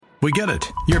We get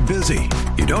it. You're busy.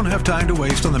 You don't have time to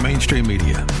waste on the mainstream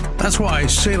media. That's why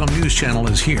Salem News Channel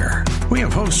is here. We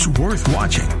have hosts worth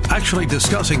watching, actually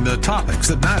discussing the topics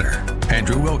that matter.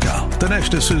 Andrew Wilkow,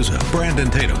 Dinesh D'Souza, Brandon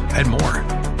Tatum, and more.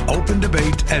 Open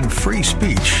debate and free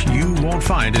speech you won't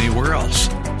find anywhere else.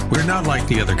 We're not like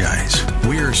the other guys.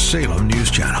 We're Salem News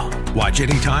Channel. Watch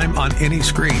anytime on any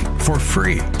screen for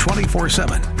free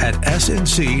 24/7 at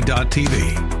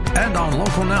snc.tv and on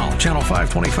Local Now, Channel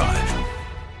 525.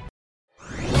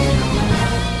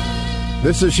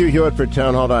 This is Hugh Hewitt for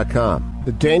townhall.com.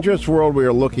 The dangerous world we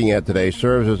are looking at today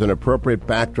serves as an appropriate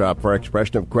backdrop for our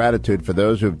expression of gratitude for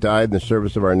those who have died in the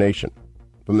service of our nation.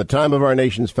 From the time of our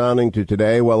nation's founding to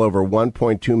today, well over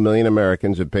 1.2 million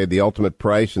Americans have paid the ultimate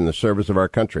price in the service of our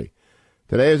country.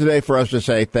 Today is a day for us to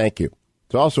say thank you.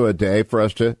 It's also a day for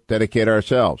us to dedicate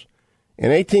ourselves.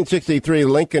 In 1863,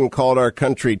 Lincoln called our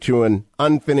country to an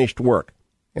unfinished work,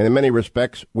 and in many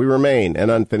respects, we remain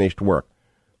an unfinished work.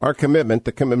 Our commitment,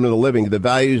 the commitment of living, the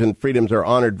values and freedoms our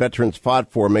honored veterans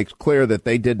fought for, makes clear that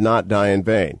they did not die in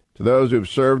vain. To those who have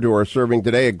served or are serving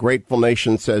today, a grateful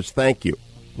nation says thank you.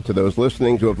 And to those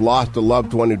listening who have lost a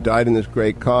loved one who died in this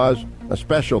great cause, a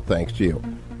special thanks to you.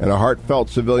 And a heartfelt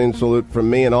civilian salute from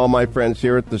me and all my friends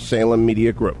here at the Salem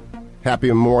Media Group. Happy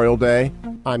Memorial Day.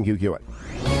 I'm Hugh Hewitt.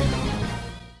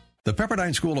 The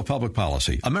Pepperdine School of Public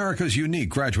Policy, America's unique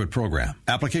graduate program.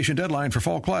 Application deadline for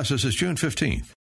fall classes is June 15th.